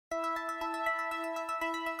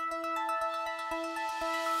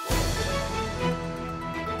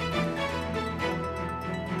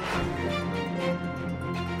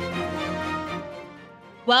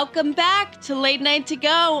Welcome back to Late Night to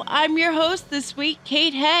Go. I'm your host this week,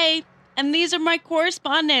 Kate Hay, and these are my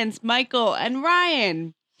correspondents, Michael and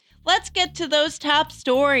Ryan. Let's get to those top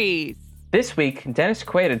stories. This week, Dennis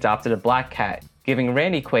Quaid adopted a black cat, giving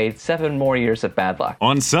Randy Quaid 7 more years of bad luck.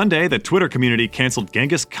 On Sunday, the Twitter community canceled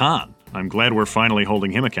Genghis Khan. I'm glad we're finally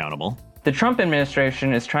holding him accountable. The Trump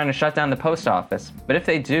administration is trying to shut down the post office, but if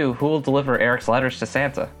they do, who will deliver Eric's letters to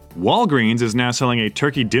Santa? Walgreens is now selling a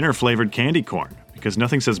turkey dinner-flavored candy corn, because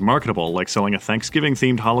nothing says marketable like selling a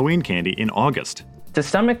Thanksgiving-themed Halloween candy in August. To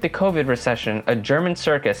stomach the COVID recession, a German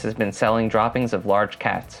circus has been selling droppings of large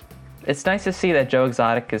cats. It's nice to see that Joe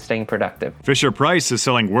Exotic is staying productive. Fisher-Price is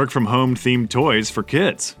selling work-from-home themed toys for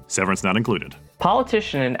kids, severance not included.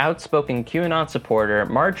 Politician and outspoken QAnon supporter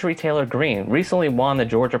Marjorie Taylor Greene recently won the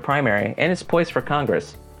Georgia primary and is poised for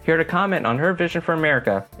Congress. Here to comment on her vision for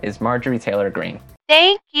America is Marjorie Taylor Greene.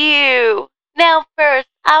 Thank you. Now first,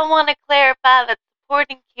 I want to clarify that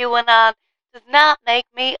supporting QAnon does not make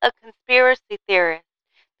me a conspiracy theorist,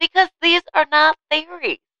 because these are not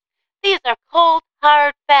theories. These are cold,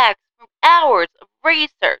 hard facts from hours of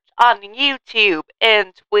research on YouTube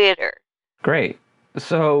and Twitter. Great.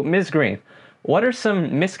 So, Ms. Greene, what are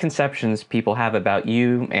some misconceptions people have about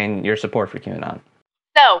you and your support for QAnon?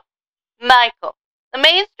 So, Michael, the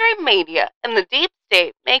mainstream media and the deep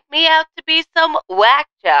state make me out to be some whack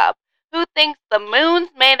job who thinks the moon's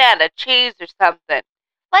made out of cheese or something.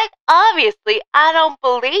 Like, obviously, I don't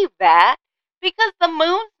believe that, because the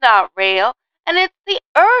moon's not real, and it's the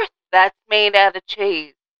earth that's made out of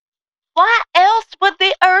cheese. Why else would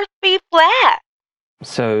the earth be flat?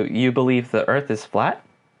 So, you believe the earth is flat?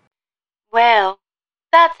 Well,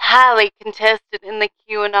 that's highly contested in the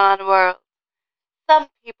QAnon world. Some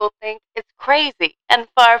people think it's crazy and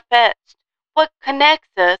far-fetched. What connects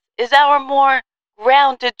us is our more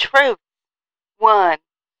grounded truth. 1.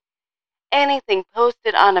 Anything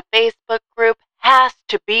posted on a Facebook group has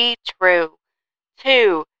to be true.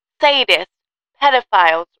 2. Sadists,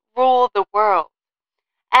 pedophiles rule the world.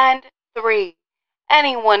 And 3.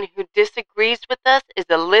 Anyone who disagrees with us is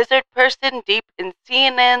a lizard person deep in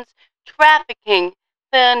CNN's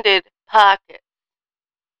trafficking-funded pockets.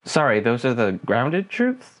 Sorry, those are the grounded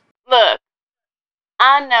truths? Look,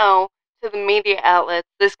 I know to the media outlets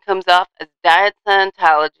this comes off as diet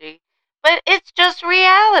Scientology, but it's just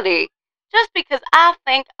reality. Just because I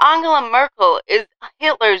think Angela Merkel is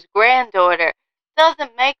Hitler's granddaughter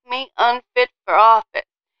doesn't make me unfit for office.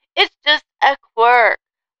 It's just a quirk,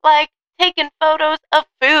 like taking photos of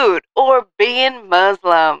food or being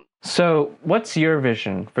Muslim. So, what's your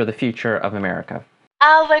vision for the future of America?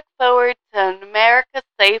 I look forward to an America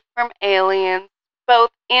safe from aliens,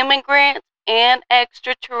 both immigrants and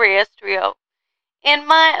extraterrestrial. In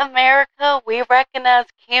my America, we recognize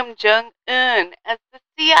Kim Jong-un as the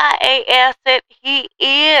CIA asset he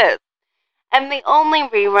is. And the only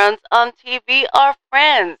reruns on TV are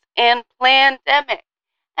Friends and Plandemic.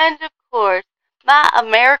 And of course, my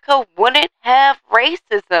America wouldn't have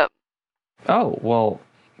racism. Oh, well,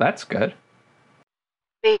 that's good.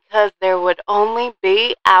 Because there would only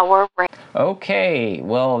be our race. Okay,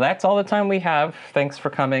 well, that's all the time we have. Thanks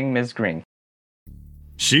for coming, Ms. Greene.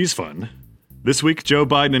 She's fun. This week, Joe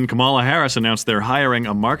Biden and Kamala Harris announced they're hiring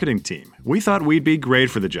a marketing team. We thought we'd be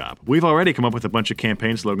great for the job. We've already come up with a bunch of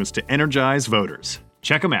campaign slogans to energize voters.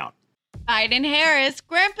 Check them out. Biden-Harris,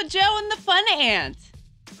 Grandpa Joe and the Fun Ant.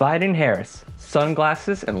 Biden-Harris,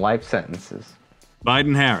 sunglasses and life sentences.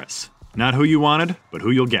 Biden-Harris, not who you wanted, but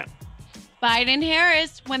who you'll get.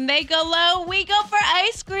 Biden-Harris, when they go low, we go for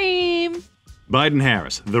ice cream.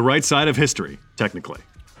 Biden-Harris, the right side of history, technically.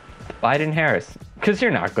 Biden-Harris, because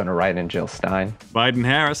you're not going to write in Jill Stein.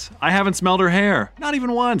 Biden-Harris, I haven't smelled her hair, not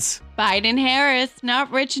even once. Biden-Harris, not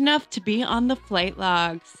rich enough to be on the flight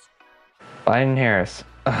logs. Biden-Harris,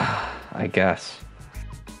 I guess.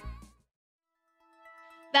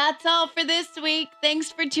 That's all for this week. Thanks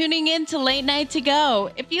for tuning in to Late Night to Go.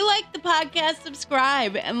 If you like the podcast,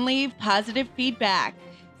 subscribe and leave positive feedback.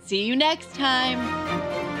 See you next time.